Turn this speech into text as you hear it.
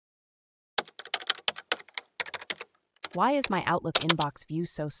Why is my Outlook inbox view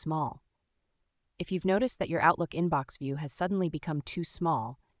so small? If you've noticed that your Outlook inbox view has suddenly become too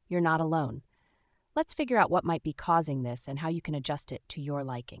small, you're not alone. Let's figure out what might be causing this and how you can adjust it to your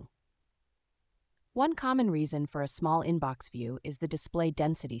liking. One common reason for a small inbox view is the display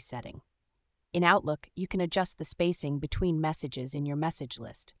density setting. In Outlook, you can adjust the spacing between messages in your message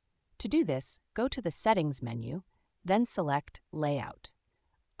list. To do this, go to the Settings menu, then select Layout.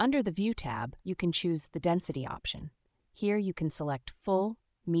 Under the View tab, you can choose the density option. Here you can select Full,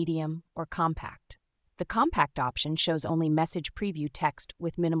 Medium, or Compact. The Compact option shows only message preview text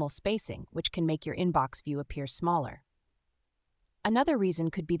with minimal spacing, which can make your inbox view appear smaller. Another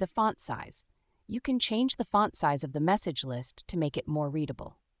reason could be the font size. You can change the font size of the message list to make it more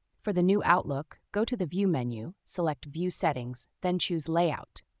readable. For the new Outlook, go to the View menu, select View Settings, then choose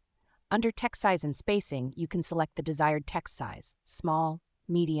Layout. Under Text Size and Spacing, you can select the desired text size, small,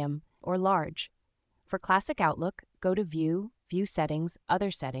 medium, or large. For Classic Outlook, go to View, View Settings,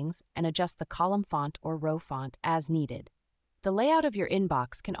 Other Settings, and adjust the column font or row font as needed. The layout of your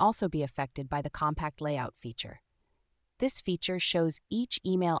inbox can also be affected by the Compact Layout feature. This feature shows each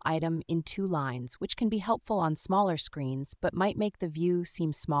email item in 2 lines, which can be helpful on smaller screens but might make the view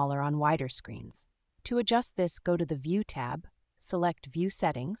seem smaller on wider screens. To adjust this, go to the View tab, select View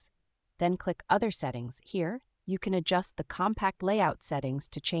Settings, then click Other Settings. Here, you can adjust the Compact Layout settings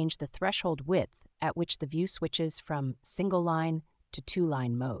to change the threshold width at which the view switches from single-line to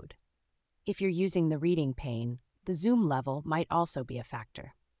 2-line mode. If you're using the reading pane, the zoom level might also be a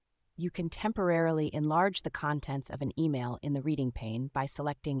factor. You can temporarily enlarge the contents of an email in the reading pane by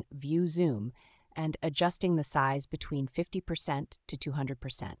selecting View Zoom and adjusting the size between 50% to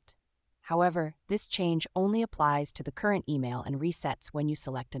 200%. However, this change only applies to the current email and resets when you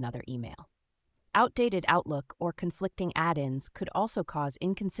select another email. Outdated Outlook or conflicting add-ins could also cause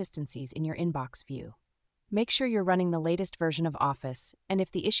inconsistencies in your inbox view. Make sure you're running the latest version of Office, and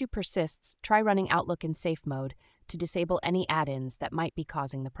if the issue persists, try running Outlook in safe mode to disable any add-ins that might be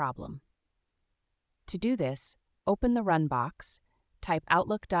causing the problem. To do this, open the Run box, type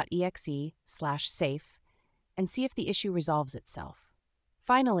outlook.exe/safe, and see if the issue resolves itself.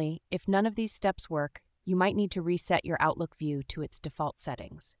 Finally, if none of these steps work, you might need to reset your Outlook view to its default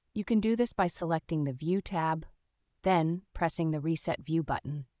settings. You can do this by selecting the View tab, then pressing the Reset View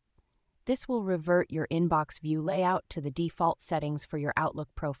button. This will revert your inbox view layout to the default settings for your Outlook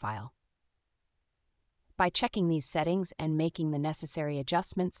profile. By checking these settings and making the necessary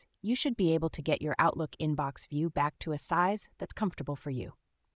adjustments, you should be able to get your Outlook inbox view back to a size that's comfortable for you.